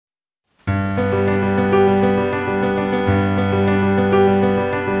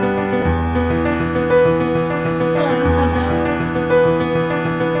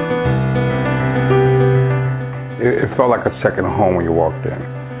felt like a second home when you walked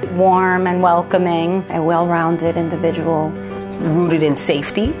in. Warm and welcoming. A well-rounded individual. Rooted in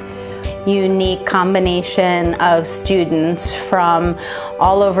safety. Unique combination of students from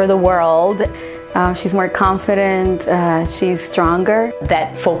all over the world. She's more confident, she's stronger.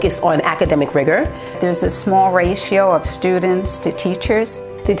 That focus on academic rigor. There's a small ratio of students to teachers.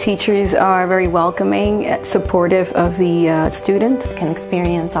 The teachers are very welcoming, supportive of the student. Can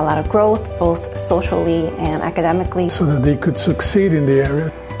experience a lot of growth, both socially and academically. So that they could succeed in the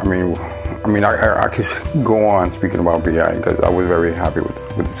area. I could go on speaking about BIA because I was very happy with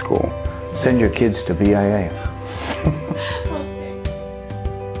the school. Send your kids to BIA.